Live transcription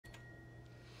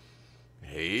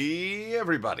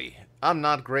everybody, I'm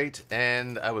not great,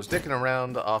 and I was dicking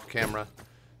around off camera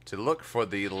to look for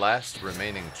the last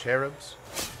remaining cherubs,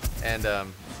 and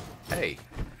hey,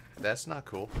 that's not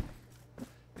cool.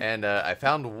 And I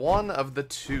found one of the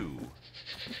two.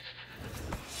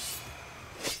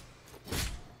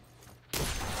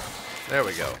 There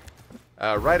we go.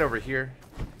 Right over here.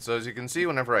 So as you can see,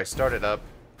 whenever I started up,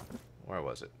 where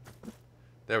was it?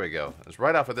 There we go. It was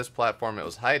right off of this platform. It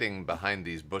was hiding behind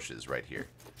these bushes right here.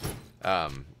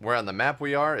 Where on the map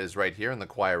we are is right here in the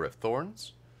Choir of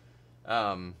Thorns.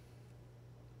 Yeah.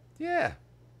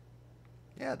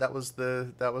 Yeah, that was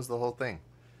the whole thing.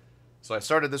 So I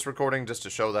started this recording just to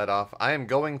show that off. I am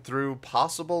going through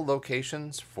possible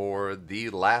locations for the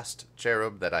last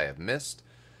cherub that I have missed.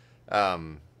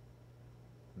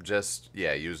 Just,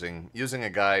 yeah, using a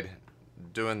guide,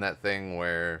 doing that thing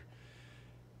where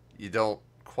you don't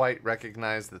quite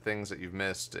recognize the things that you've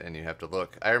missed and you have to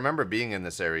look. I remember being in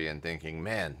this area and thinking,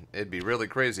 man, it'd be really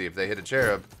crazy if they hit a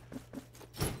cherub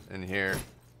in here.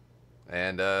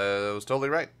 And I was totally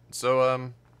right.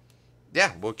 So,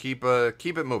 yeah, we'll keep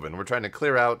it moving. We're trying to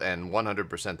clear out and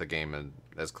 100% the game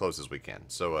as close as we can.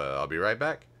 So, I'll be right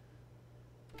back.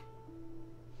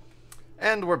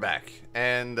 And we're back.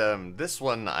 And this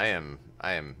one I am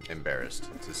embarrassed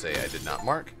to say I did not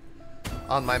mark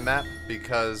on my map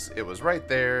because it was right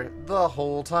there the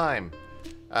whole time.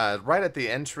 Right at the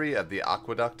entry of the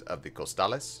Aqueduct of the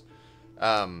Costales.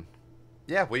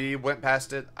 Yeah, we went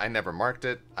past it. I never marked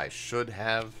it. I should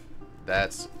have.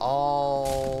 That's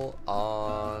all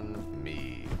on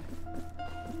me.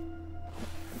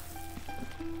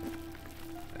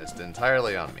 It's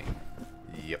entirely on me.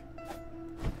 Yep.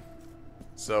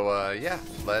 So, yeah,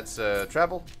 let's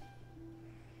travel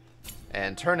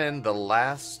and turn in the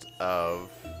last of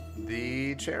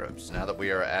the cherubs, now that we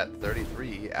are at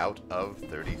 33 out of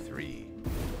 33.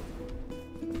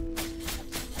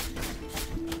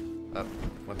 Oh,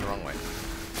 went the wrong way.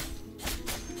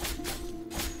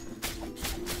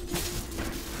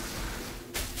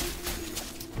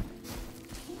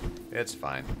 It's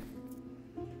fine.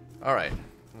 Alright,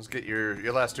 let's get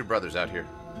your last two brothers out here.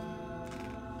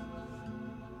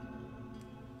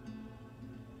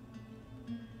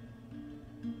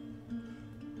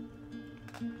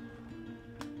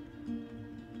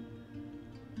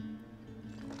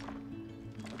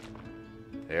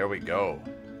 There we go.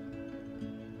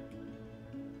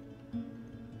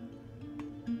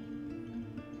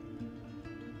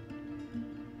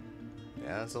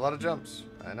 Yeah, that's a lot of jumps.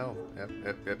 I know.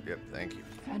 Yep. Thank you.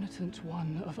 Penitent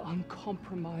one of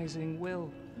uncompromising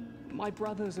will, my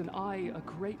brothers and I are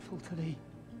grateful to thee.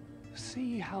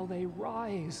 See how they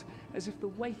rise, as if the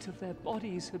weight of their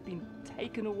bodies had been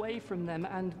taken away from them,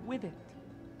 and with it,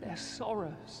 their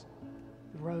sorrows.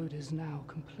 The road is now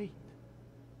complete.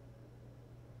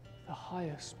 The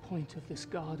highest point of this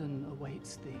garden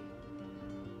awaits thee.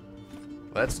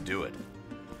 Let's do it.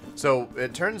 So,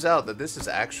 it turns out that this is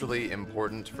actually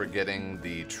important for getting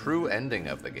the true ending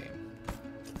of the game.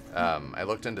 I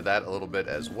looked into that a little bit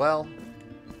as well.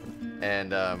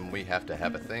 And we have to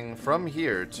have a thing from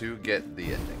here to get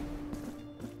the ending.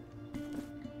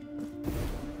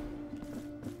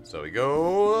 So we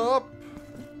go up.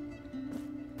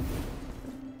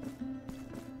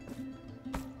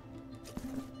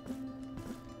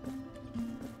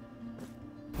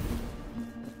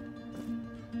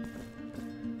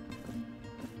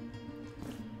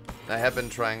 I have been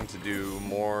trying to do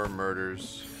more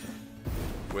murders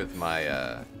with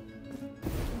my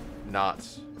not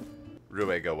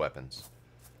Ruego weapons.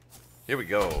 Here we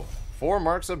go. 4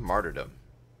 marks of martyrdom.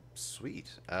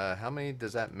 Sweet. How many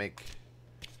does that make?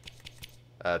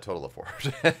 Total of 4.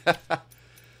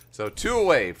 So 2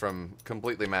 away from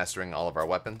completely mastering all of our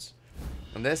weapons.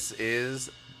 And this is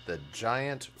the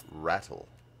giant rattle.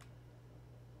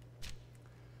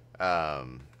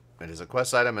 It is a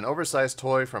quest item, an oversized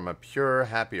toy from a pure,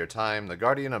 happier time. The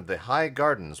guardian of the high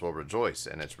gardens will rejoice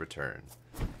in its return.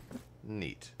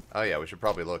 Neat. Oh yeah, we should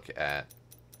probably look at...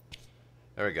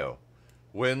 There we go.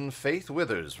 When faith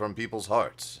withers from people's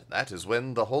hearts, that is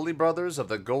when the holy brothers of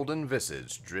the golden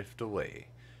visage drift away.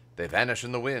 They vanish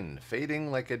in the wind,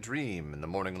 fading like a dream in the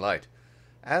morning light.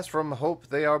 As from hope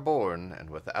they are born,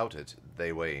 and without it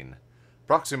they wane.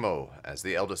 Proximo, as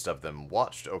the eldest of them,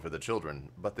 watched over the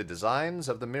children, but the designs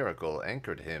of the miracle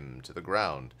anchored him to the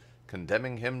ground,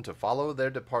 condemning him to follow their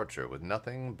departure with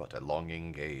nothing but a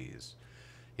longing gaze.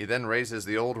 He then raises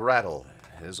the old rattle,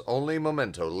 his only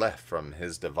memento left from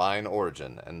his divine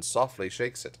origin, and softly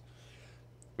shakes it.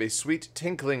 A sweet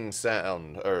tinkling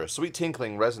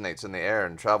resonates in the air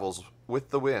and travels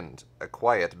with the wind, a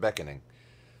quiet beckoning.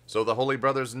 So the holy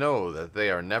brothers know that they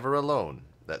are never alone,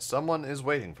 that someone is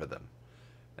waiting for them,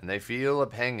 and they feel a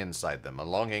pang inside them, a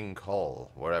longing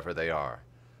call wherever they are,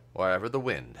 wherever the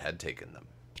wind had taken them.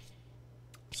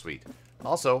 Sweet.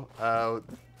 Also,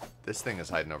 this thing is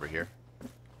hiding over here.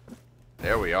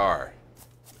 There we are.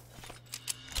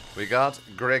 We got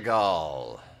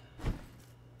Gregal.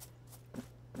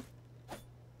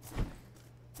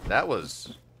 That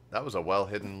was a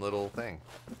well-hidden little thing.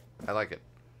 I like it.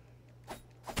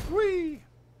 Whee!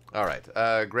 Alright,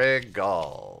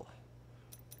 Gregal.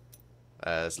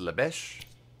 As Lebesh.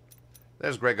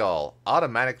 There's Gregal.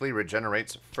 Automatically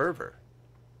regenerates fervor.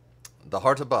 The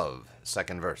Heart Above,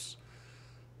 second verse.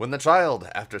 When the child,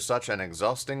 after such an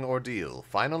exhausting ordeal,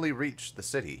 finally reached the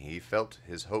city, he felt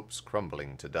his hopes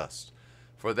crumbling to dust.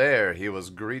 For there he was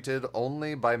greeted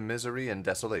only by misery and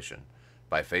desolation,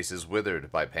 by faces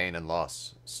withered by pain and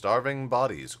loss, starving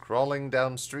bodies crawling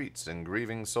down streets and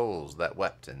grieving souls that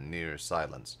wept in near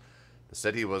silence. The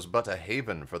city was but a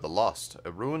haven for the lost,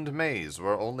 a ruined maze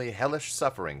where only hellish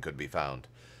suffering could be found.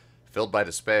 Filled by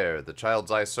despair, the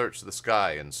child's eyes searched the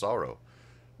sky in sorrow.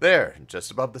 There,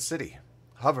 just above the city,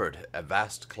 hovered a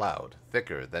vast cloud,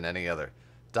 thicker than any other,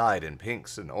 dyed in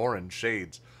pinks and orange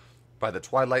shades by the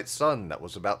twilight sun that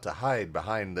was about to hide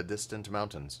behind the distant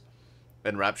mountains.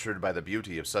 Enraptured by the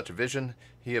beauty of such a vision,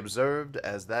 he observed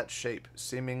as that shape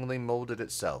seemingly molded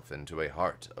itself into a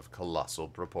heart of colossal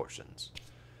proportions.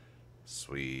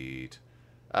 Sweet.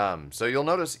 So you'll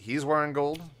notice he's wearing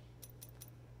gold.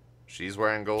 She's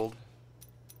wearing gold.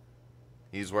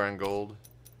 He's wearing gold.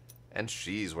 And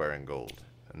she's wearing gold.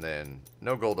 And then,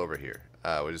 no gold over here.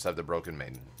 We just have the Broken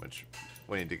Maiden, which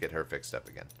we need to get her fixed up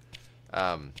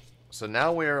again. So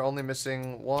now we are only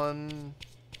missing 1,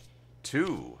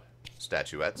 2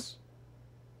 statuettes.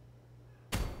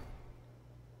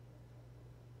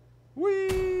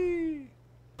 Whee!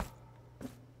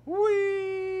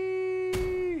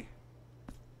 Whee!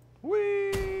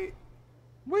 Whee!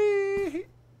 Whee!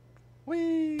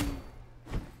 Whee!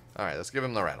 Alright, let's give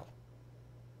him the rattle.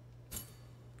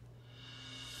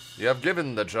 You have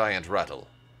given the giant rattle.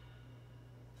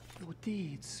 Your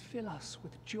deeds fill us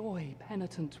with joy,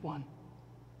 penitent one.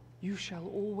 You shall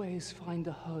always find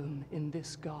a home in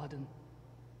this garden.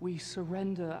 We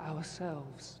surrender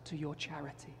ourselves to your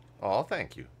charity. Oh,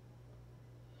 thank you.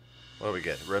 What do we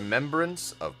get?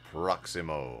 Remembrance of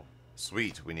Proximo.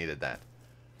 Sweet, we needed that.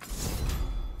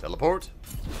 Teleport.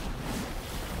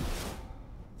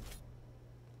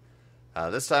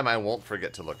 This time I won't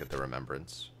forget to look at the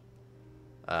remembrance.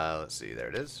 Let's see, there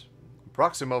it is.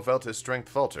 Proximo felt his strength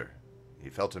falter. He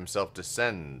felt himself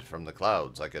descend from the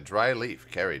clouds like a dry leaf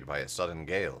carried by a sudden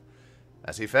gale.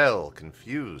 As he fell,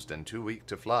 confused and too weak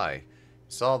to fly, he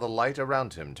saw the light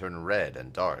around him turn red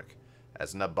and dark,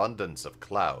 as an abundance of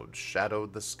clouds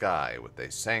shadowed the sky with a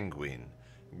sanguine,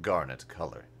 garnet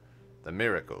color. The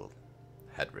miracle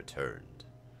had returned.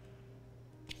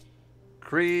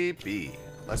 Creepy.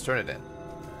 Let's turn it in.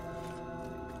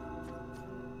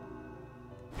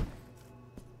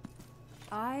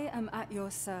 I am at your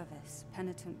service,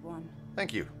 penitent one.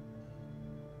 Thank you.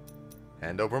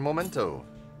 Hand over memento.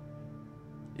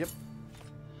 Yep.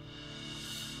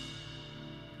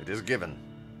 It is given.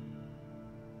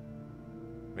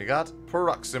 We got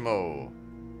Proximo.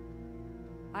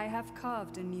 I have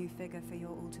carved a new figure for your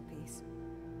altarpiece.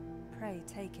 Pray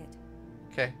take it.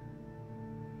 Okay.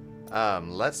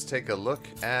 Let's take a look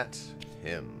at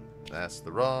him. That's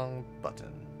the wrong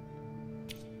button.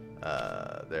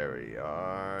 There we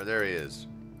are. There he is.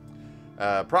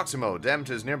 Proximo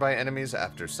damages nearby enemies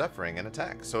after suffering an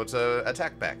attack. So it's a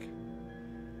attack back.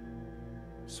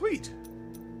 Sweet.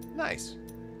 Nice.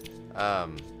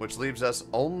 Which leaves us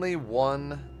only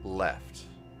one left.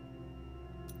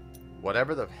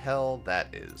 Whatever the hell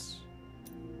that is.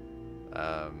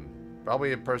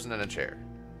 Probably a person in a chair.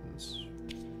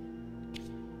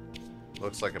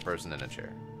 Looks like a person in a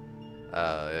chair.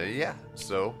 Yeah,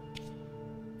 so...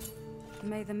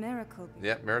 May the miracle be...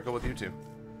 Yep, miracle with you too.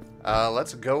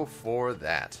 Let's go for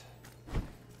that.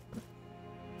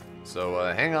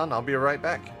 So, hang on, I'll be right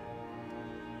back.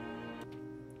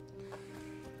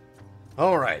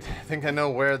 Alright, I think I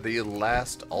know where the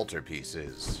last altarpiece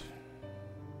is.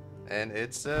 And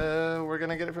it's, we're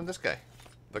gonna get it from this guy.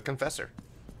 The Confessor.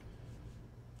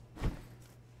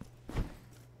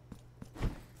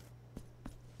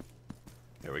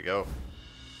 Here we go.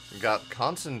 We got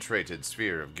Concentrated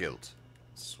Sphere of Guilt.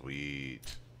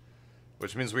 Sweet.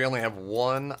 Which means we only have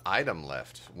one item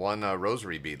left. One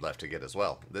rosary bead left to get as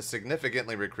well. This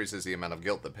significantly increases the amount of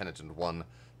guilt the Penitent One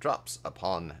drops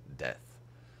upon death.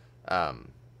 We'll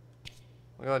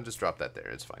go ahead and just drop that there.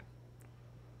 It's fine.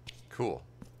 Cool.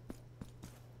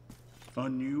 A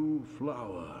new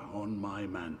flower on my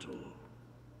mantle.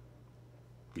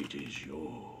 It is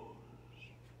yours.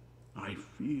 I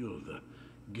feel the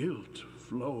guilt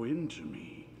flow into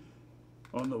me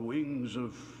on the wings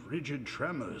of frigid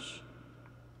tremors,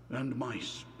 and my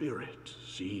spirit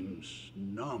seems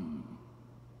numb,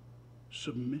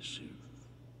 submissive.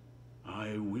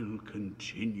 I will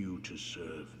continue to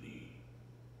serve thee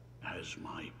as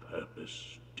my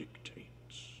purpose dictates.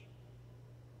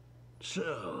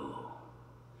 So,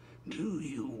 do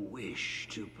you wish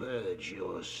to purge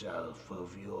yourself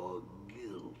of your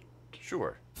guilt?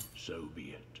 Sure. So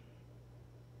be it.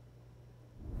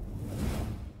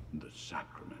 The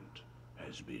sacrament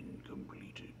has been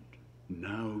completed.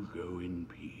 Now go in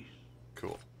peace.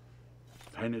 Cool.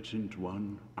 Penitent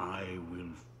one, I will...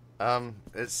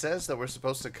 It says that we're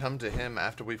supposed to come to him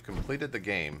after we've completed the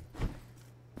game.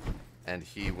 And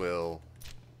he will...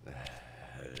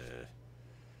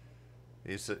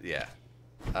 he said, yeah.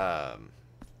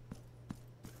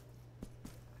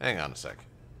 Hang on a sec.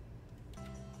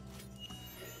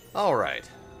 Alright.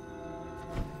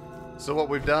 So what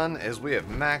we've done is we have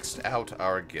maxed out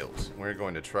our guilt. We're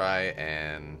going to try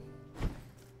and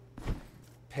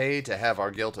pay to have our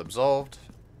guilt absolved.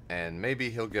 And maybe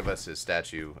he'll give us his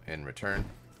statue in return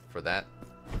for that.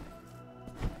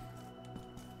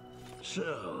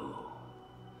 So,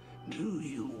 do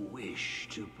you wish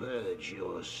to purge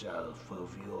yourself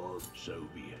of your... So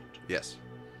be it. Yes.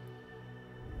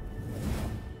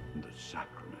 The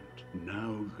sacrament.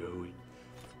 Now go in.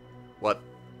 What?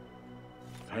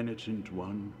 Penitent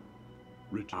one,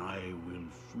 I will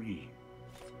free.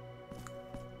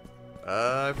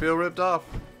 I feel ripped off.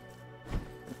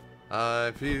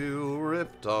 I feel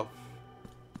ripped off.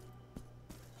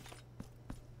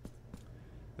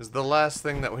 Is the last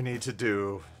thing that we need to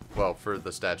do, well, for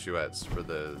the statuettes, for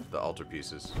the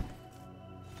altarpieces.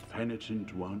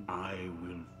 Penitent one, I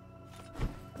will...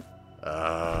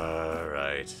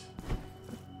 Alright.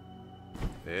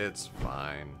 It's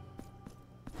fine.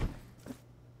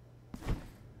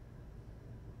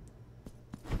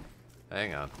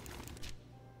 Hang on.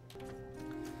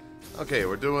 Okay,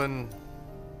 we're doing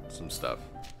some stuff.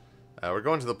 We're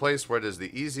going to the place where it is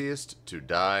the easiest to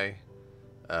die.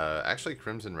 Actually,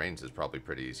 Crimson Reigns is probably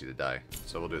pretty easy to die,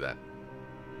 so we'll do that.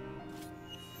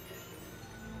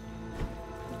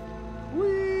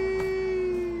 Whee!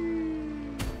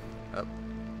 Up.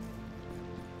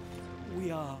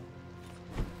 We are.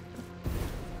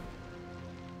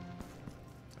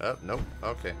 Nope.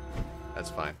 Okay. That's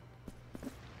fine.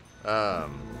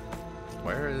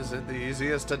 Where is it the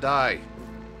easiest to die?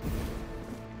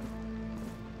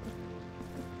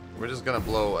 We're just gonna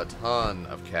blow a ton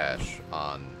of cash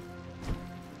on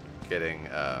getting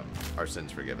our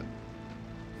sins forgiven.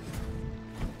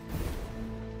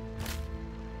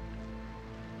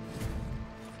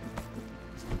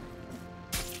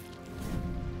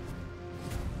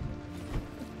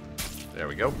 There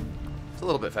we go. It's a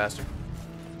little bit faster.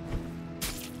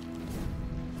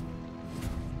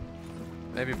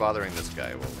 Maybe bothering this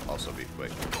guy will also be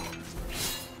quick.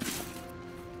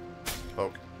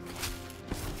 Poke.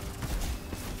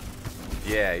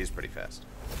 Yeah, he's pretty fast.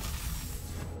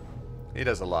 He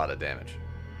does a lot of damage.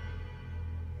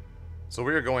 So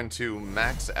we are going to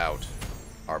max out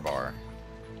our bar.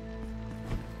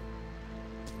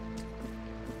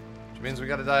 Which means we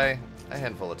gotta die a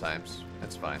handful of times.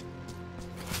 That's fine.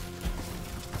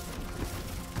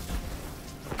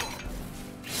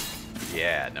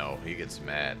 Yeah, no, he gets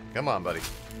mad. Come on, buddy.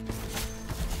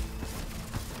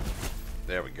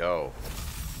 There we go.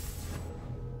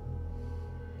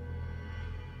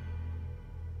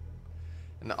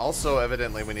 And also,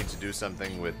 evidently, we need to do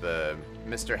something with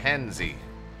Mr. Hansy,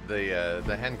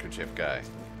 the handkerchief guy.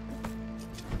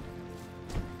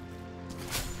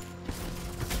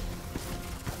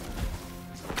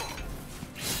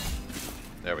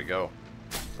 There we go.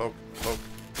 Poke, poke,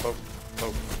 poke,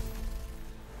 poke.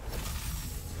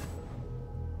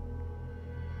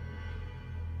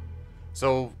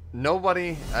 So,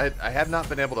 nobody... I have not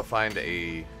been able to find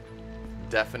a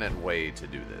definite way to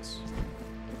do this.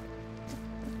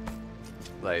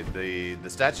 Like, the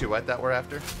statuette that we're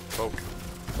after. Poke.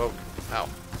 Poke. Ow.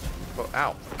 Poke.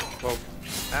 Ow. Poke.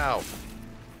 Ow.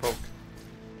 Poke.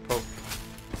 Poke.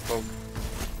 Poke.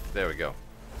 There we go.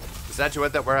 The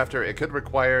statuette that we're after, it could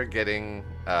require getting...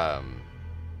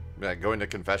 going to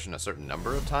confession a certain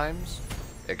number of times.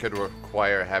 It could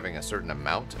require having a certain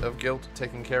amount of guilt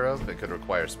taken care of. It could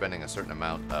require spending a certain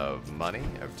amount of money,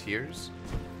 of tears,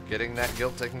 getting that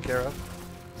guilt taken care of.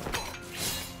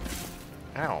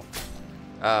 Ow.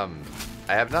 I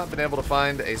have not been able to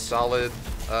find a solid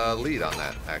lead on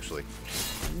that, actually.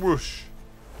 Whoosh.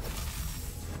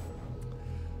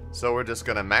 So we're just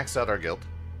gonna max out our guild.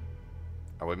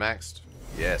 Are we maxed?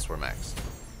 Yes, we're maxed.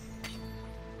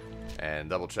 And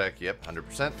double check. Yep,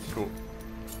 100%. Cool.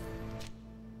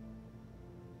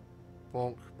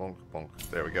 Bonk, bonk, bonk.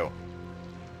 There we go.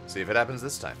 See if it happens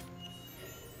this time.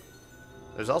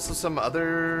 There's also some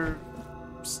other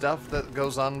stuff that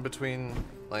goes on between,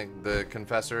 like, the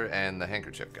Confessor and the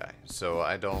Handkerchief guy. So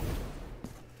I don't...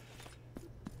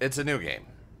 It's a new game.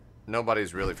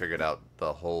 Nobody's really figured out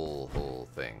the whole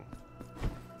thing.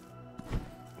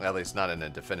 At least not in a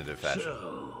definitive fashion.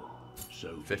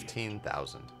 So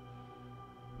 15,000.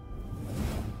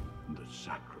 The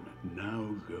sacrament. Now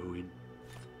go in.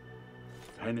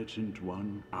 Penitent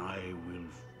one, I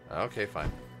will... Okay,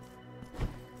 fine.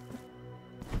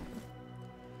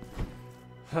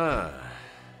 Huh.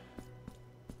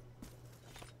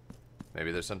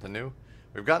 Maybe there's something new?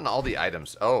 We've gotten all the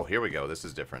items. Oh, here we go. This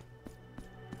is different.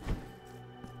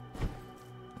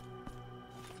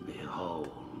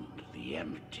 Behold the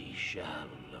empty shell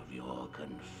of your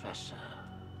confessor,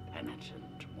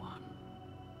 penitent one.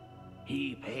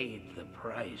 He paid the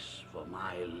price for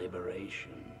my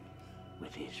liberation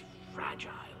with his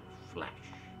fragile flesh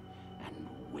and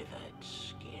withered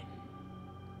skin.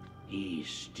 He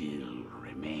still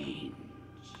remains,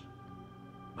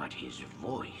 but his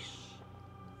voice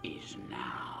is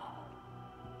now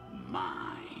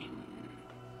mine.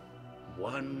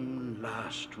 One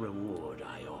last reward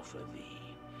I offer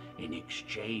thee, in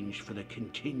exchange for the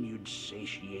continued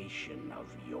satiation of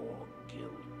your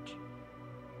guilt.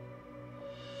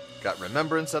 Got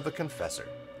remembrance of the Confessor.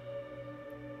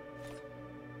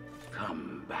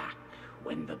 Come back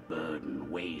when the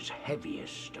burden weighs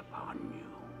heaviest upon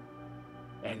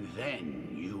you, and then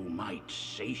you might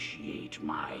satiate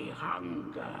my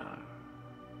hunger.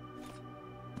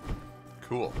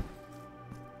 Cool.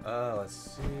 Let's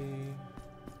see.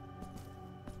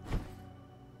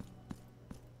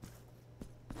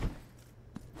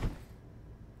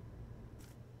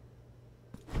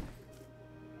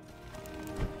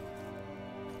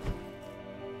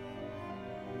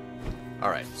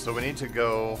 Alright, so we need to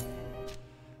go...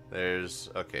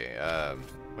 There's... Okay,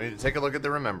 we need to take a look at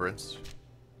the remembrance.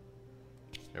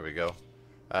 Here we go.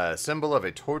 Symbol of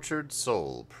a tortured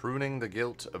soul, pruning the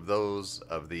guilt of those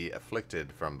of the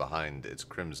afflicted from behind its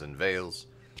crimson veils.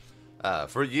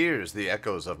 For years, the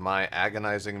echoes of my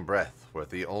agonizing breath were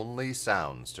the only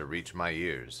sounds to reach my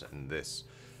ears in this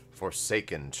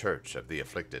forsaken church of the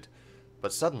afflicted.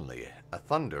 But suddenly, a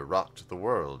thunder rocked the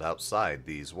world outside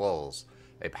these walls,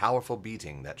 a powerful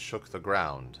beating that shook the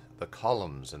ground, the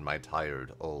columns in my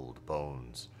tired old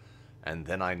bones. And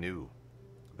then I knew.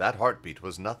 That heartbeat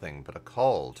was nothing but a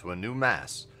call to a new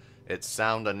mass. Its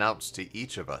sound announced to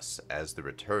each of us as the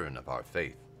return of our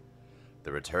faith.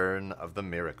 The return of the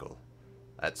miracle.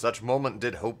 At such moment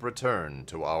did hope return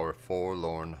to our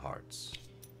forlorn hearts.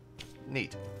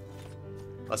 Neat.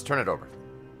 Let's turn it over.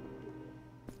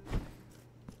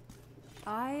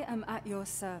 I am at your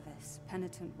service,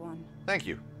 Penitent One. Thank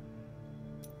you.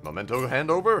 Memento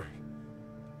handover.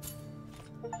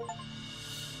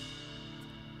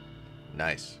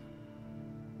 Nice.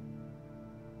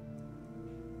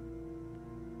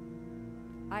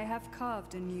 I have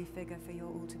carved a new figure for your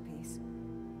altarpiece.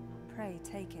 Pray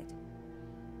take it.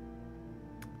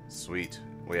 Sweet.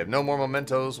 We have no more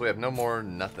mementos. We have no more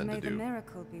nothing May to the do.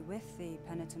 miracle be with thee,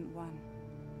 Penitent One.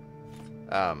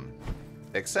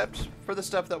 Except for the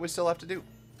stuff that we still have to do.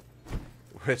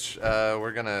 Which,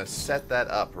 we're gonna set that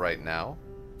up right now.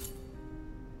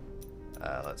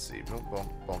 Let's see. Boom, boom,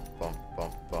 boom, boom,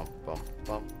 boom, boom, boom,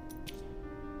 boom.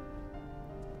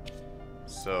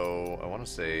 So, I want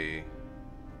to say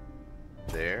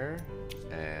there,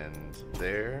 and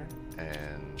there,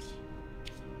 and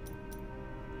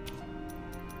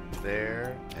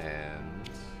there, and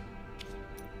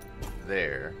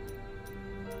there.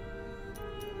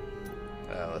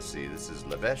 Let's see, this is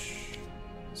Lavesh.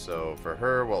 So for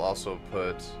her, we'll also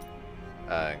put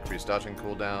increased dodging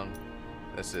cooldown.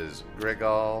 This is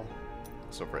Grigal.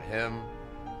 So for him,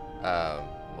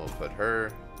 we'll put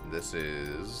her. This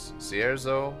is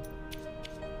Cierzo.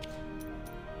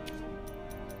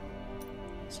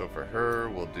 So for her,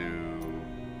 we'll do...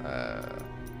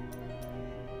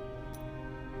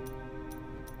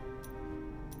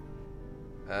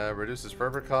 reduces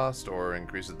fervor cost or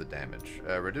increases the damage?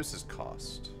 Reduces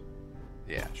cost.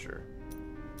 Yeah, sure.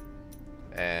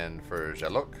 And for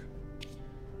Jalok,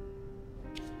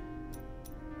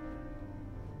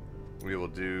 we will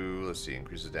do, let's see,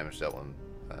 increases damage dealt when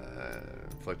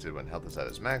inflicted when health is at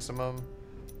its maximum.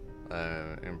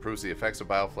 Improves the effects of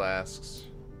bioflasks.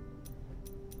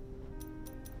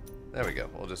 There we go.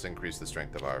 We'll just increase the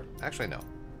strength of our... Actually, no.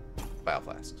 bile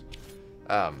flasks.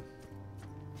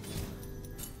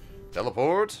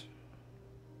 Teleport.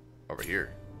 Over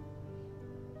here.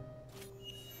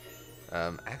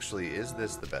 Actually, is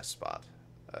this the best spot?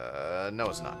 No,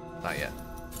 it's not. Not yet.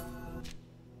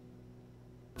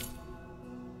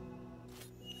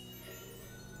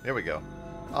 Here we go.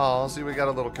 Oh, see, we got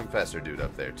a little confessor dude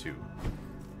up there, too.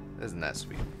 Isn't that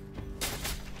sweet?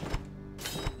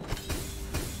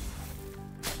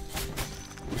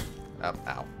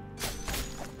 Ow.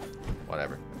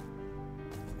 Whatever.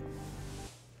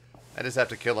 I just have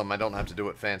to kill him. I don't have to do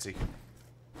it fancy.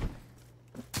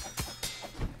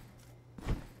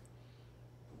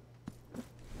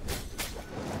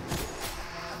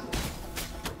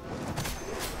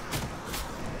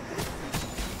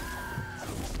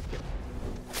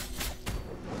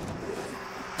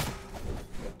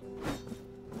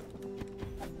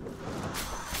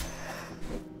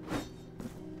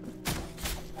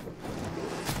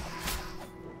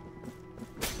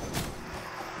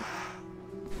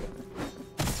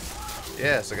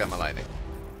 Yes, I got my lightning.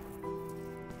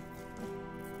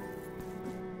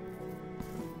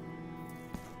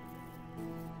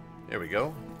 Here we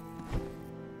go.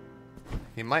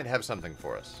 He might have something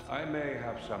for us. I may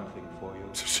have something for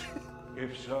you.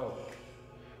 If so,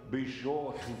 be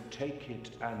sure to take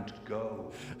it and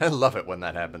go. I love it when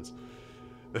that happens.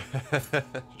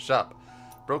 Shop.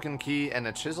 Broken key and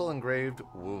a chisel engraved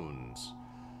wounds.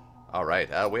 Alright,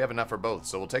 we have enough for both,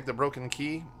 so we'll take the broken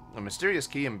key. A mysterious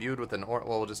key imbued with an well,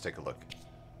 we'll just take a look.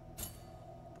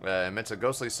 Emits a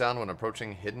ghostly sound when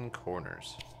approaching hidden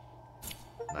corners.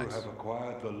 Nice. You have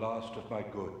acquired the last of my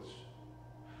goods.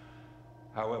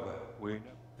 However, we...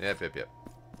 Yep.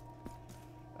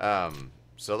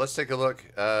 So let's take a look.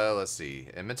 Let's see.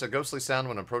 Emits a ghostly sound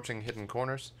when approaching hidden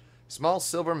corners. Small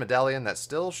silver medallion that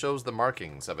still shows the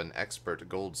markings of an expert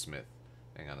goldsmith.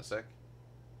 Hang on a sec.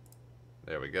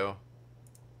 There we go.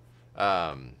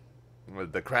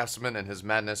 The craftsman in his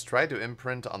madness tried to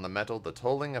imprint on the metal the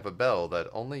tolling of a bell that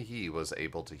only he was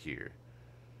able to hear.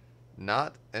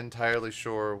 Not entirely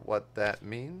sure what that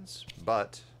means,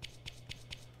 but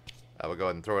I will go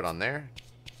ahead and throw it on there.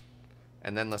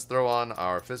 And then let's throw on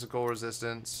our physical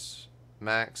resistance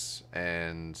max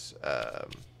and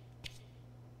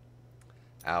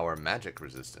our magic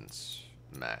resistance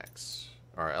max.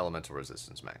 Our elemental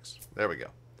resistance max. There we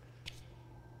go.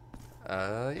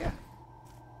 Yeah.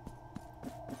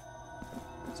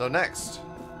 So next,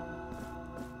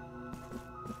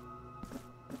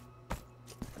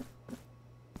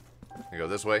 we go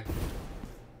this way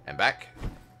and back.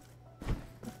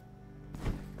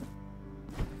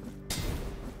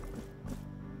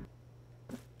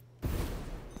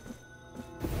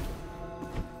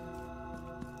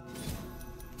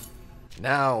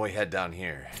 Now we head down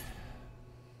here.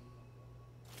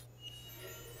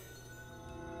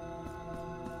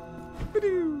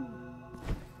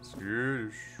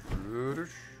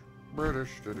 British.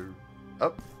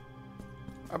 Oh,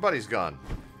 our buddy's gone.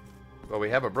 But we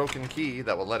have a broken key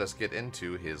that will let us get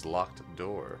into his locked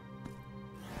door.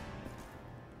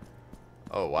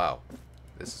 Oh, wow.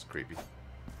 This is creepy.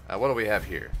 What do we have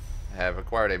here? Have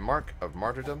acquired a mark of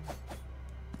martyrdom.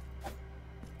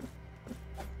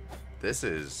 This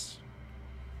is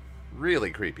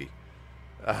really creepy.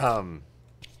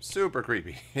 Super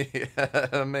creepy.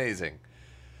 Amazing.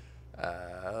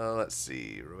 Let's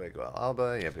see. Ruego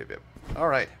Alba. Yep.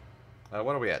 Alright.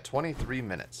 What are we at? 23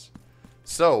 minutes.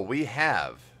 So, we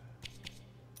have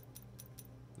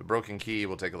the broken key.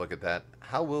 We'll take a look at that.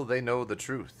 How will they know the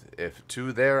truth if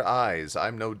to their eyes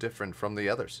I'm no different from the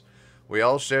others? We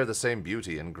all share the same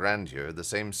beauty and grandeur, the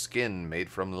same skin made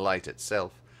from light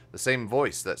itself, the same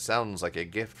voice that sounds like a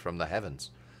gift from the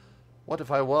heavens. What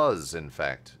if I was, in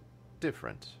fact,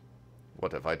 different?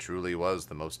 What if I truly was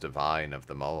the most divine of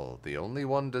them all, the only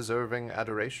one deserving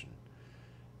adoration?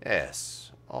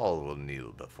 Yes, all will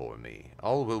kneel before me,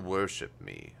 all will worship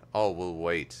me, all will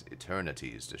wait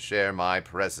eternities to share my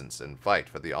presence and fight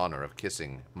for the honor of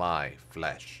kissing my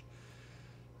flesh.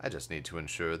 I just need to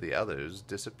ensure the others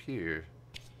disappear.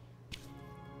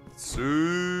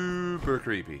 Super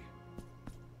creepy.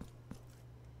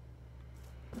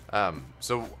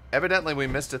 So evidently we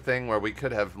missed a thing where we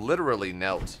could have literally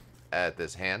knelt at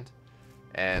this hand,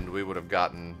 and we would have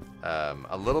gotten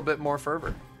a little bit more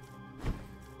fervor.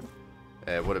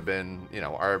 It would have been, you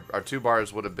know, our 2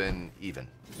 bars would have been even.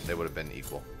 They would have been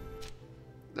equal.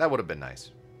 That would have been nice.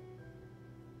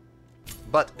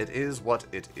 But it is what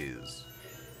it is.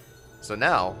 So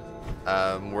now,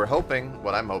 we're hoping,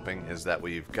 what I'm hoping is that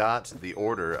we've got the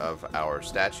order of our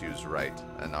statues right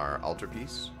and our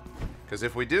altarpiece. Because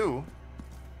if we do...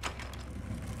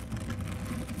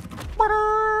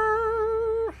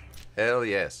 Hell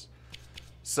yes.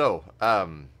 So,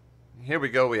 here we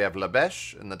go. We have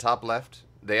Labesh in the top left.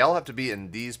 They all have to be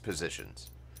in these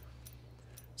positions.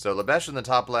 So, Labesh in the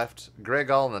top left,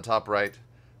 Gregal in the top right,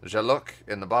 Jaluk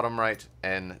in the bottom right,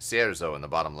 and Cierzo in the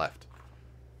bottom left.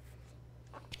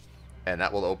 And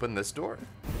that will open this door.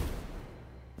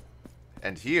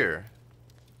 And here...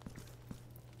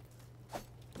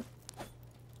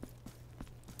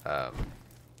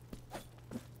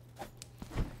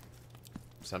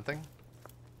 something?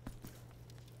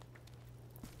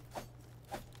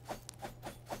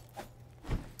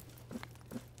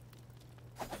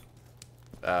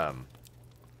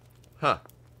 Huh.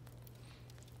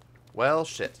 Well,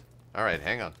 shit. Alright,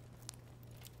 hang on.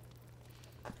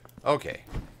 Okay.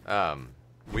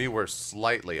 We were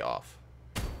slightly off.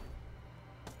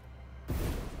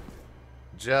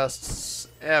 Just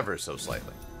ever so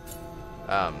slightly.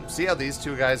 See how these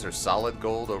two guys are solid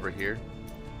gold over here?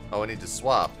 Oh, I need to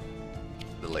swap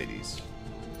the ladies.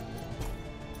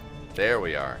 There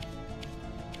we are.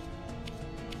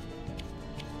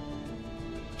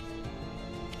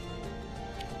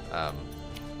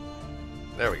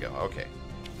 There we go. Okay.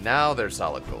 Now they're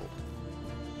solid gold.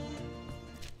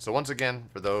 So once again,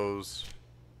 for those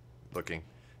looking,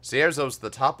 Cierzo's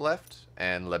the top left,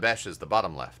 and Labesh is the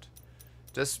bottom left.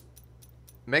 Just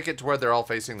make it to where they're all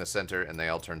facing the center, and they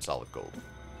all turn solid gold.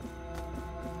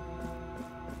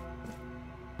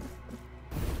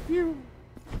 Phew.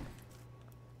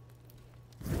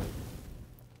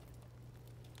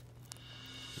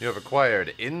 You have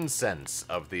acquired Incense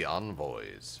of the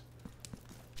Envoys.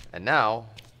 And now...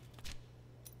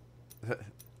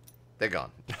 they're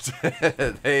gone.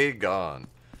 They gone.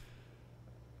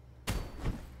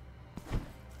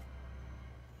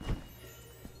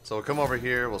 So we'll come over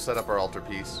here, we'll set up our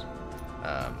altarpiece.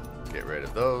 Get rid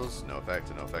of those. No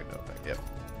effect, no effect, no effect.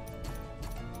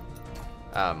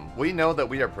 Yep. We know that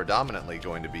we are predominantly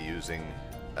going to be using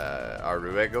our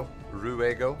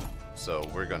Ruego. So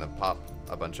we're going to pop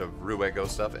a bunch of Ruego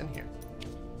stuff in here.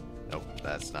 Nope,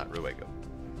 that's not Ruego.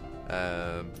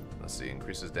 Let's see,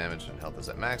 increases damage and health is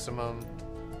at maximum.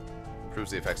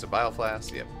 Improves the effects of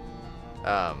Bioflast, yep.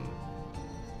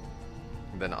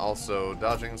 Then also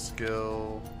dodging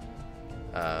skill.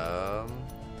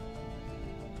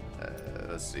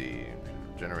 Let's see,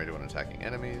 generated when attacking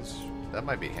enemies. That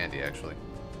might be handy actually.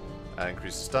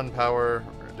 Increases stun power,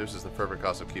 reduces the fervor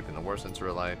cost of keeping the war sensor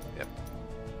alive. Yep.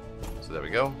 So there we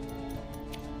go.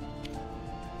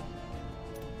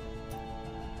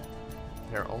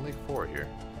 There are only 4 here.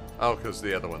 Oh, because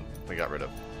the other one we got rid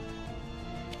of.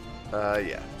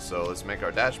 Yeah. So let's make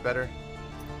our dash better.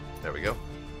 There we go.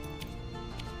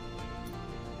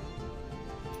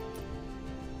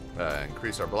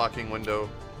 Increase our blocking window.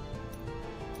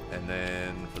 And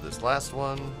then for this last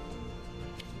one,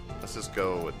 let's just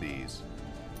go with these.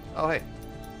 Oh, hey.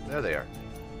 There they are.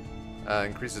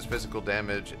 Increases physical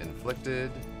damage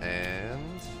inflicted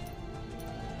and...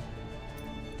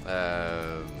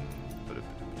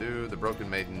 the Broken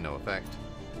Maiden, no effect.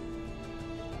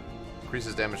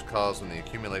 Increases damage caused when the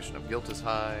accumulation of guilt is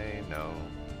high, no.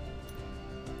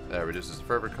 Reduces the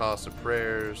fervor cost of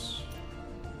prayers.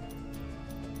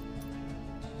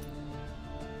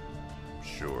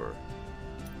 Sure.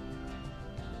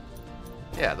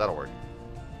 Yeah, that'll work.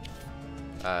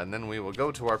 And then we will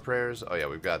go to our prayers. Oh yeah,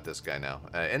 we've got this guy now.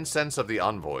 Incense of the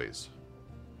Envoys.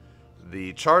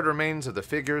 The charred remains of the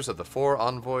figures of the 4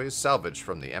 envoys salvaged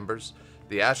from the embers.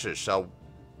 The ashes shall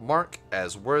mark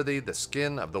as worthy the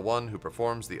skin of the one who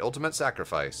performs the ultimate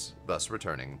sacrifice, thus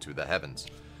returning to the heavens.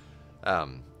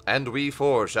 And we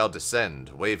 4 shall descend,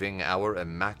 waving our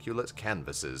immaculate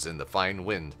canvases in the fine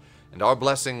wind, and our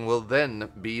blessing will then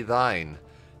be thine.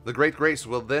 The great grace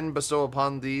will then bestow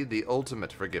upon thee the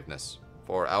ultimate forgiveness,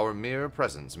 for our mere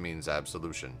presence means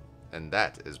absolution, and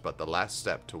that is but the last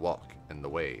step to walk in the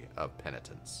way of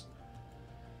penitence.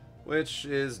 Which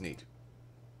is neat.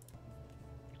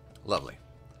 Lovely.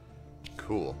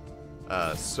 Cool.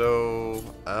 So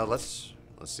let's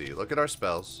see. Look at our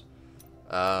spells.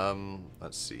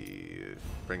 Let's see.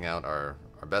 Bring out our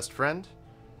best friend.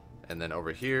 And then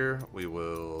over here, we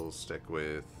will stick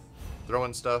with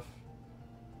throwing stuff.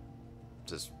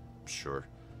 Just, sure.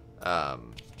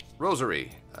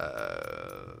 Rosary.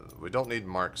 We don't need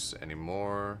marks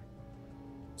anymore.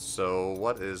 So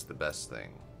what is the best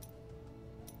thing?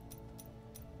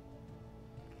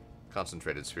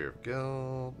 Concentrated Sphere of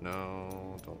Guild.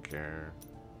 No, don't care.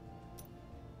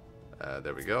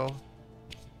 There we go.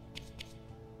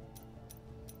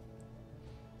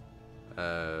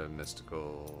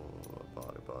 Mystical,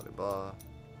 blah.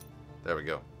 There we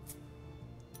go.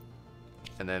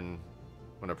 And then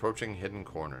when approaching hidden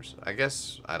corners. I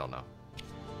guess, I don't know.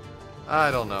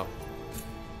 I don't know.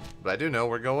 But I do know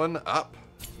we're going up.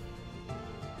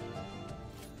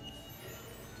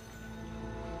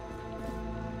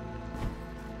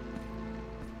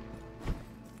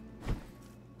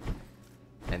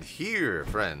 And here,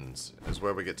 friends, is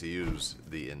where we get to use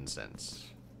the incense.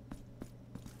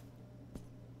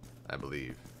 I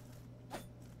believe.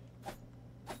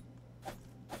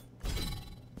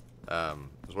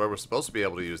 Is where we're supposed to be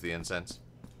able to use the incense.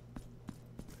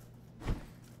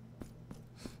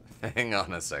 Hang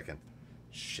on a second.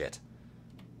 Shit.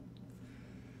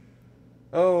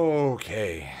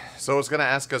 Okay. So it's going to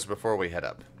ask us before we head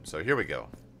up. So here we go.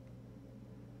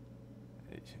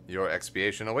 Your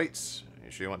expiation awaits. You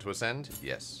sure you want to ascend?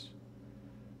 Yes.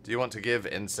 Do you want to give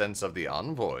incense of the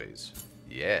envoys?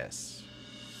 Yes.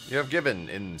 You have given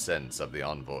incense of the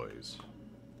envoys.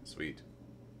 Sweet.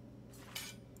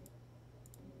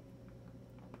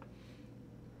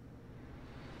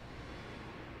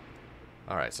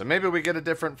 Alright, so maybe we get a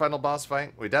different final boss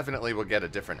fight. We definitely will get a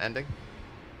different ending.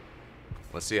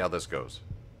 Let's see how this goes.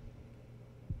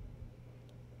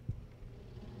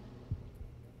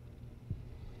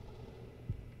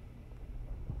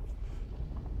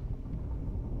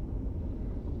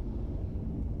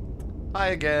 Hi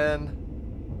again.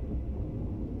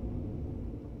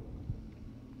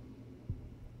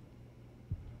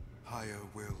 Higher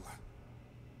will,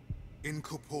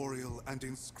 incorporeal and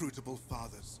inscrutable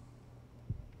fathers,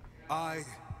 I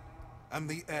am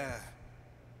the heir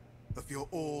of your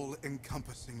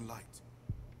all-encompassing light.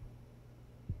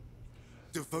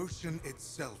 Devotion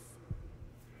itself,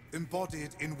 embodied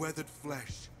in weathered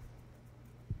flesh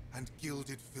and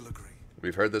gilded filigree.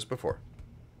 We've heard this before.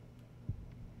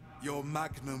 Your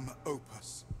magnum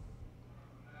opus.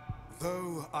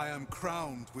 Though I am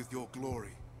crowned with your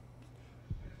glory,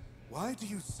 why do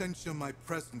you censure my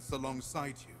presence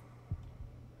alongside you?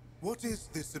 What is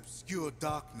this obscure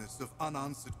darkness of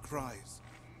unanswered cries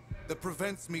that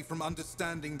prevents me from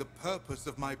understanding the purpose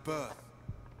of my birth?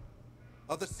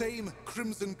 Are the same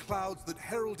crimson clouds that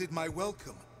heralded my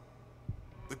welcome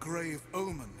the grave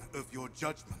omen of your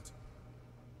judgment?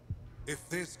 If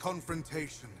this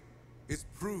confrontation is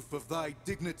proof of thy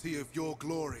dignity of your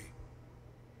glory,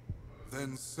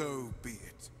 then so be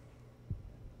it.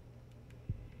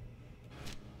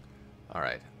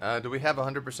 Alright, do we have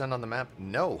 100% on the map?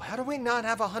 No. How do we not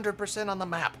have 100% on the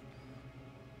map?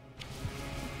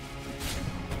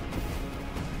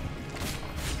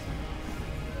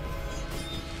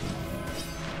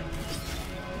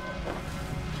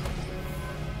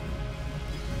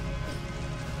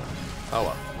 Oh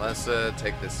well, let's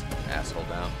take this asshole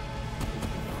down.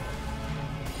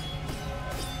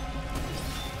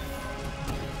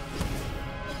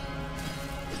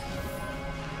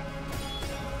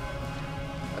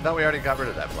 I thought we already got rid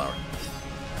of that flower.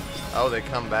 Oh, they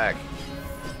come back.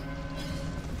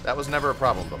 That was never a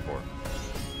problem before.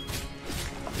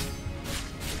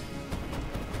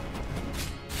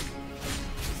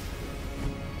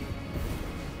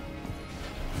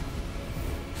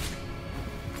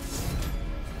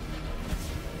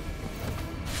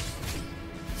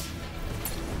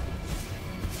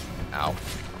 Ow.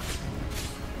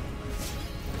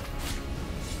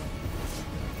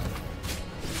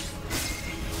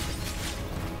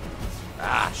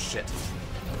 Ah, shit.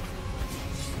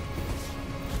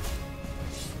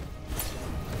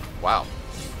 Wow.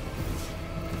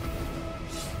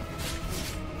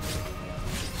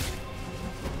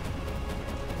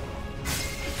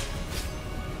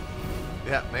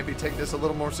 Yeah, maybe take this a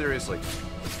little more seriously.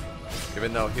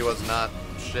 Even though he was not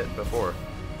shit before.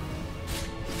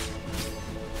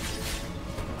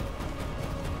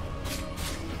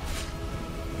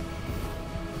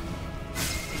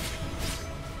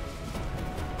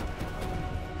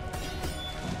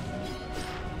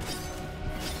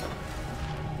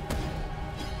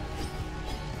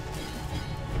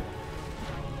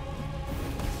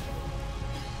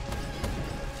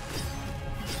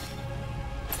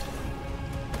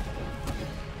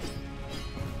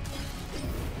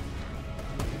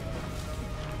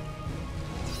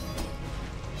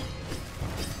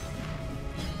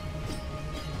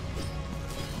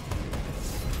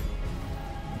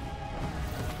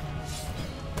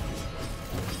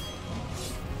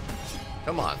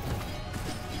 Come on.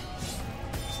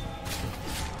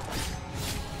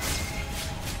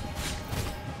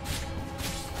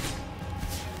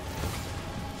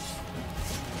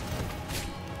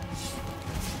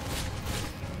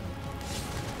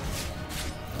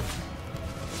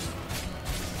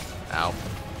 Ow.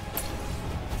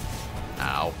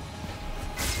 Ow.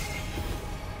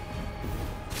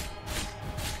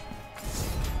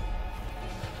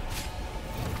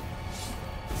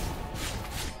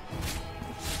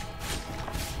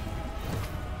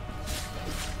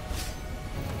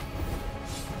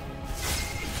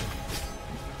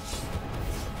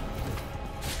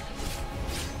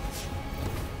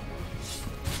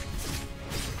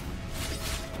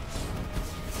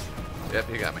 Yep,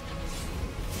 you got me.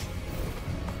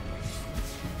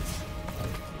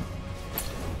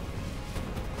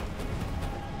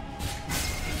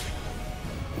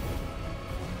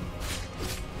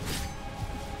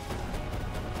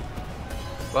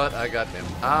 But I got him.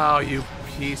 Oh, you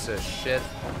piece of shit.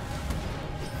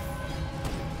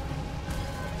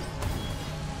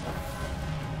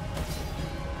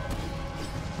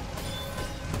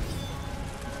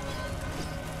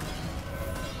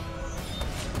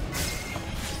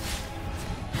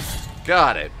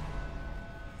 Got it.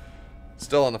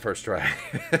 Still on the first try.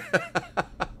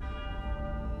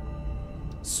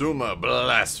 Summa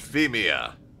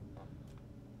Blasphemia.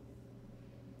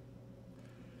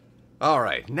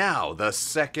 Alright, now the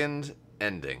second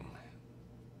ending.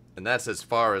 And that's as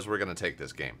far as we're going to take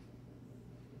this game.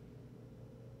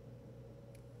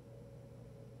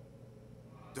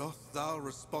 Doth thou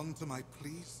respond to my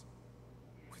pleas?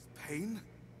 With pain?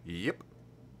 Yep.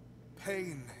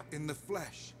 Pain in the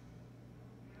flesh.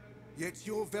 Yet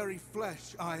your very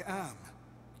flesh I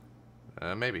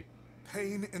am. Maybe.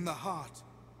 Pain in the heart.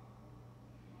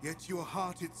 Yet your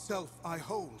heart itself I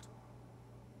hold.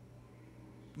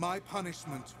 My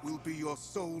punishment will be your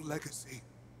sole legacy.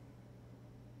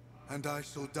 And I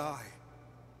shall die.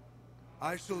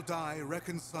 I shall die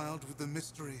reconciled with the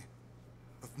mystery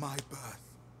of my birth.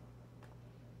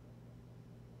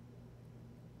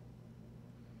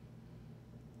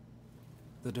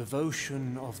 The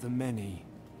devotion of the many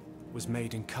was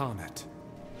made incarnate,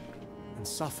 and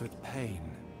suffered pain.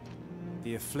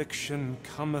 The affliction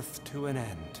cometh to an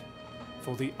end,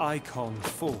 for the icon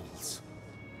falls,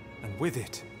 and with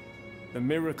it, the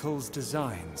miracle's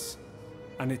designs,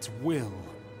 and its will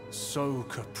so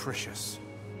capricious.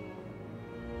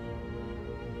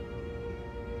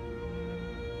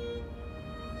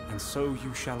 And so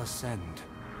you shall ascend,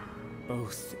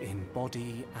 both in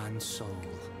body and soul.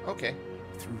 Okay.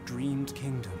 Through dreamed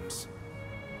kingdoms,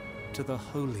 to the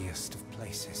holiest of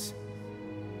places,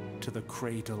 to the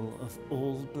cradle of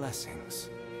all blessings,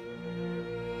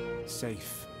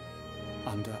 safe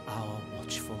under our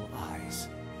watchful eyes.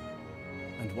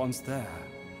 And once there,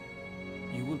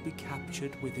 you will be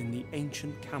captured within the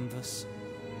ancient canvas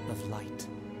of light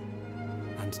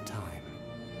and time.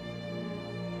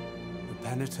 The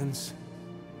penitence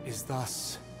is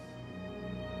thus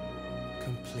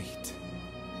complete.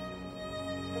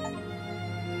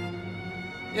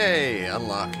 Yay!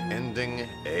 Unlock ending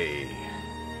A.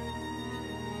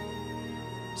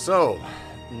 So,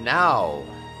 now,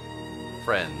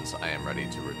 friends, I am ready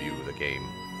to review the game.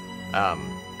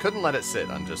 Couldn't let it sit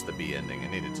on just the B ending. I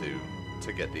needed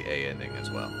to get the A ending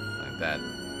as well. Like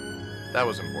that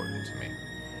was important to me.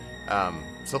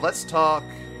 So let's talk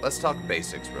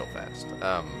basics real fast.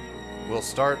 We'll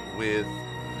start with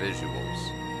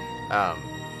visuals.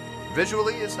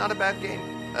 Visually, it's not a bad game.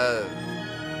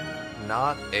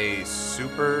 Not a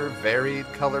super varied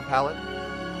color palette,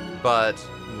 but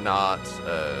not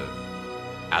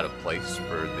out of place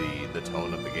for the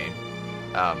tone of the game.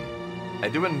 I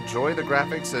do enjoy the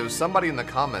graphics. There was somebody in the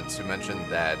comments who mentioned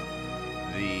that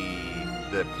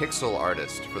the pixel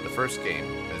artist for the first game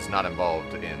is not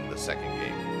involved in the second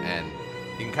game, and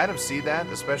you can kind of see that,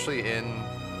 especially in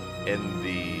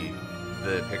the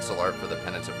pixel art for the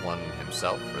penitent one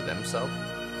himself, or themselves,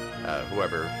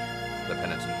 whoever the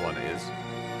penitent one is.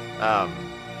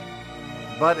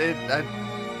 But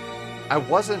I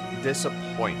wasn't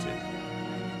disappointed,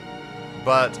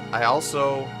 but I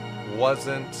also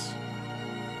wasn't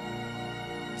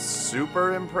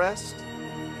super impressed.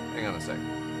 Hang on a second.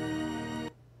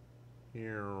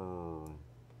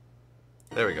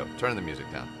 There we go. Turn the music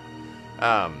down.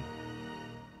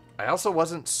 I also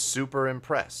wasn't super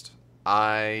impressed.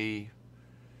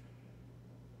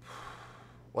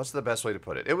 What's the best way to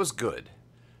put it? It was good.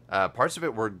 Parts of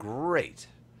it were great,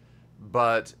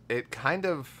 but it kind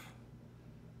of...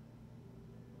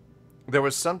 There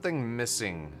was something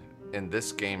missing in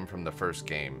this game from the first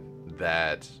game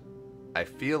that I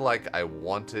feel like I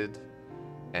wanted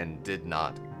and did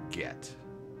not get.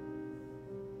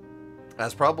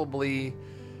 That's probably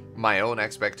my own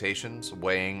expectations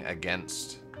weighing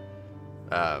against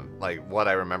like what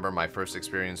I remember my first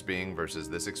experience being versus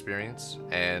this experience.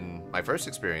 And my first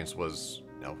experience was,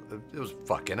 you know, it was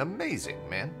fucking amazing,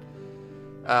 man.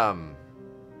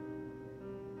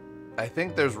 I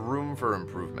think there's room for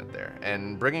improvement there,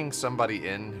 and bringing somebody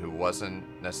in who wasn't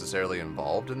necessarily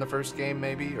involved in the first game,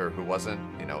 maybe, or who wasn't,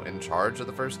 you know, in charge of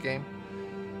the first game.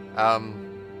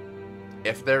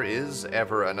 If there is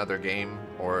ever another game,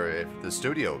 or if the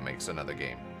studio makes another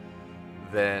game,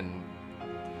 then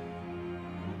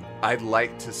I'd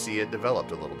like to see it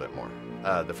developed a little bit more.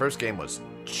 The first game was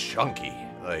chunky.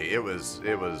 Like it was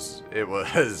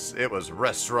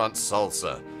restaurant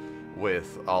salsa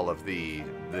with all of the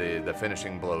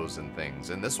finishing blows and things.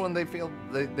 And this one,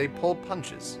 they pulled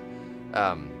punches,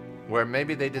 where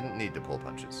maybe they didn't need to pull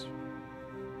punches.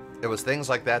 It was things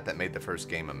like that that made the first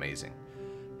game amazing,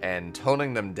 and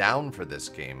toning them down for this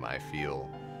game, I feel,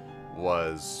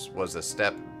 was a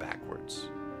step backwards.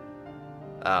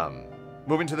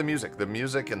 Moving to the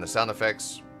music and the sound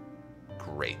effects,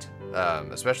 great.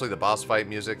 Especially the boss fight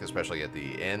music, especially at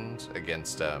the end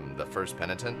against the first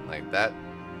penitent, like that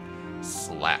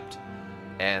slapped.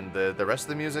 And the rest of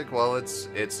the music, well,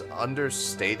 it's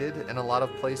understated in a lot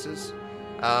of places.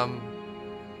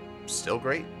 Still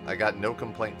great. I got no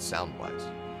complaints sound-wise.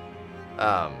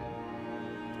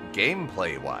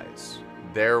 Gameplay-wise,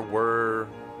 there were...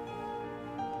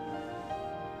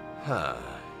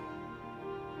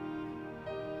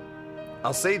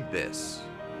 I'll say this.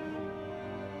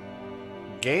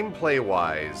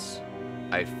 Gameplay-wise,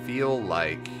 I feel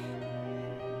like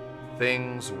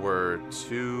things were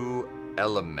too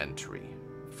elementary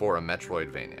for a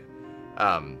Metroidvania.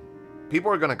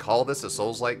 People are going to call this a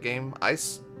Souls-like game. I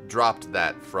dropped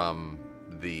that from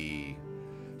the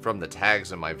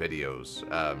tags in my videos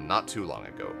not too long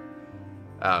ago.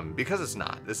 Because it's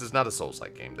not. This is not a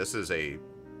Souls-like game. This is a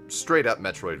straight-up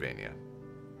Metroidvania.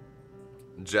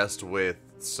 Just with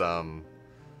some...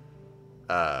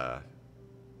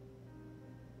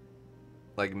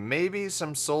 like maybe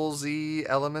some Souls-y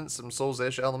elements, some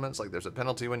Souls-ish elements. Like there's a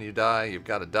penalty when you die, you've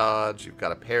got to dodge, you've got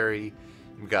to parry,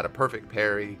 you've got a perfect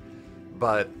parry.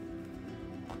 But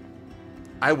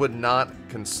I would not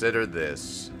consider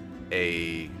this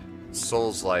a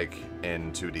Souls-like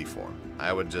in 2D form.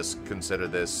 I would just consider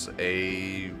this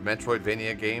a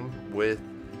Metroidvania game with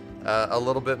a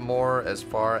little bit more as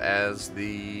far as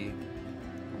the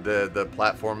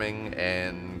platforming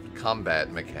and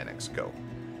combat mechanics go.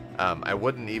 I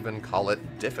wouldn't even call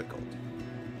it difficult,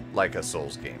 like a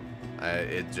Souls game.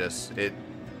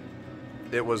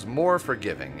 It was more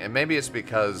forgiving, and maybe it's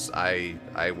because I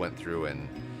went through and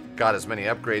got as many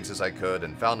upgrades as I could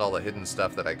and found all the hidden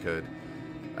stuff that I could.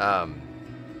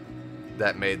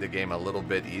 That made the game a little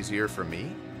bit easier for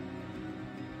me.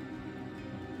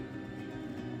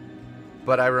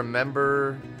 But I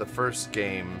remember the first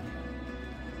game,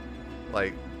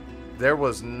 like, there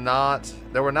were not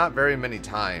very many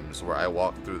times where I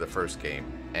walked through the first game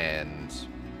and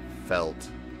felt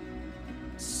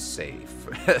safe,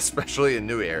 especially in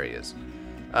new areas,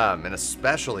 and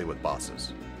especially with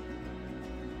bosses.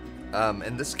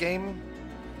 In this game,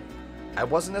 I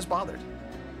wasn't as bothered.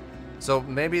 So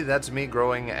maybe that's me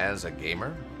growing as a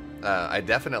gamer. I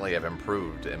definitely have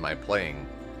improved in my playing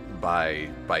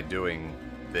by doing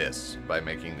this, by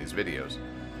making these videos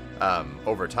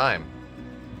over time.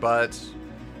 But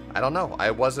I don't know, I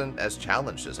wasn't as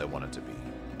challenged as I wanted to be.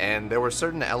 And there were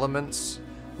certain elements,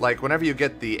 like whenever you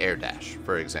get the air dash,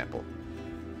 for example,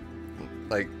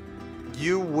 like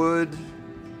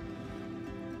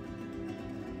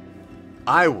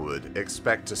I would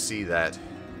expect to see that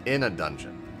in a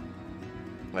dungeon,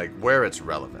 like where it's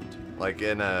relevant, like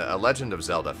in a Legend of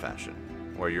Zelda fashion,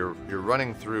 where you're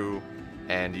running through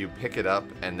and you pick it up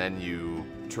and then you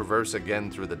traverse again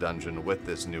through the dungeon with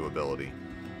this new ability.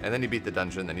 And then you beat the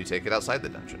dungeon, then you take it outside the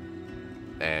dungeon.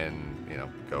 And, you know,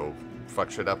 go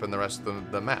fuck shit up in the rest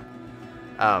of the map.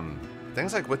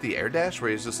 Things like with the air dash,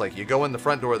 where it's just like, you go in the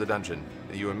front door of the dungeon,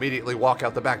 and you immediately walk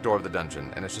out the back door of the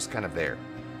dungeon, and it's just kind of there.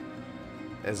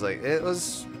 It's like,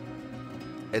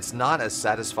 it's not as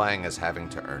satisfying as having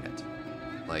to earn it.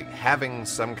 Like, having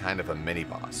some kind of a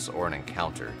mini-boss, or an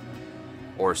encounter,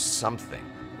 or something.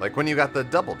 Like when you got the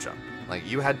double jump, like,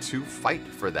 you had to fight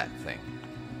for that thing.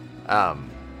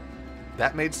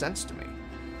 That made sense to me.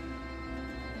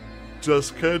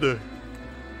 Just kind of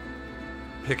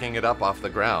picking it up off the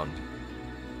ground.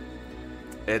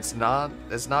 It's not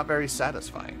very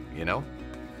satisfying, you know?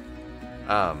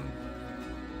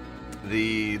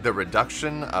 The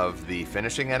reduction of the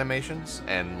finishing animations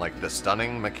and like the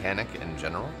stunning mechanic in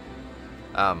general,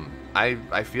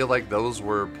 I feel like those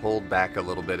were pulled back a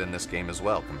little bit in this game as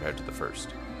well compared to the first.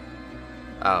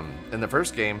 In the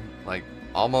first game, like,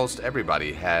 almost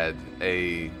everybody had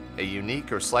a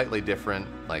unique or slightly different,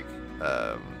 like,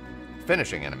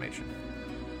 finishing animation.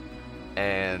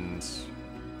 And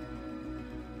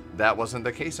that wasn't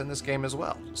the case in this game as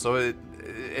well. So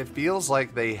it feels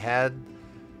like they had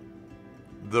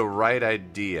the right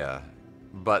idea,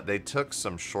 but they took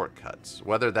some shortcuts.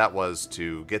 Whether that was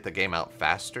to get the game out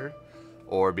faster,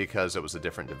 or because it was a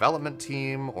different development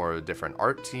team, or a different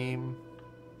art team,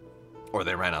 or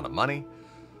they ran out of money.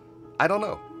 I don't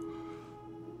know.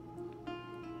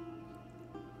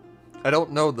 I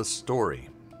don't know the story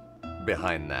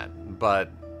behind that,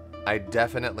 but I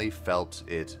definitely felt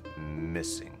it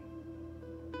missing.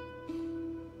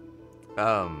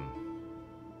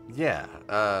 Yeah,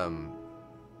 and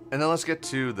then let's get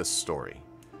to the story.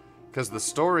 Because the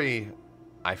story,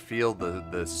 I feel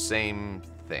the same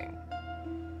thing.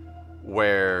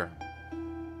 Where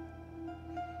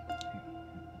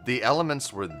the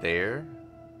elements were there,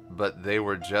 but they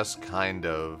were just kind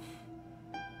of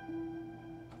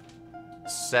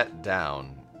set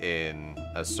down in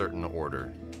a certain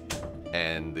order.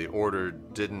 And the order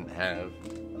didn't have...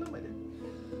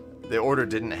 The order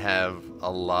didn't have a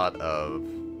lot of...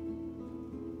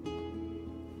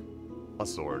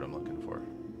 What's the word I'm looking for?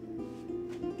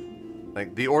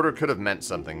 Like, the order could have meant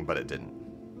something, but it didn't.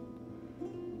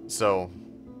 So,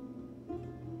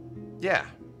 yeah.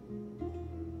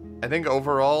 I think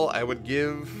overall, I would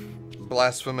give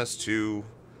Blasphemous 2...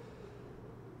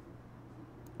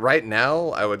 Right now,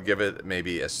 I would give it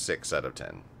maybe a 6 out of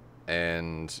 10.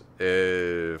 And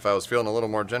if I was feeling a little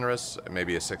more generous,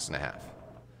 maybe a 6.5.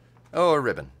 Oh, a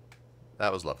ribbon.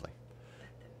 That was lovely.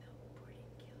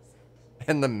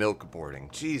 And the milk boarding.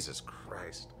 Jesus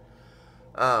Christ.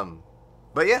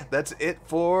 But yeah, that's it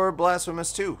for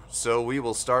Blasphemous 2. So we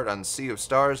will start on Sea of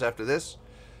Stars after this.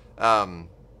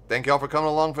 Thank y'all for coming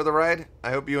along for the ride.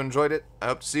 I hope you enjoyed it. I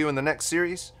hope to see you in the next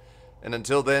series. And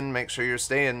until then, make sure you're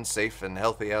staying safe and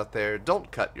healthy out there.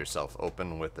 Don't cut yourself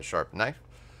open with a sharp knife.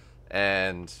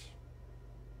 And,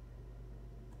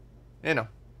 you know,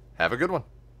 have a good one.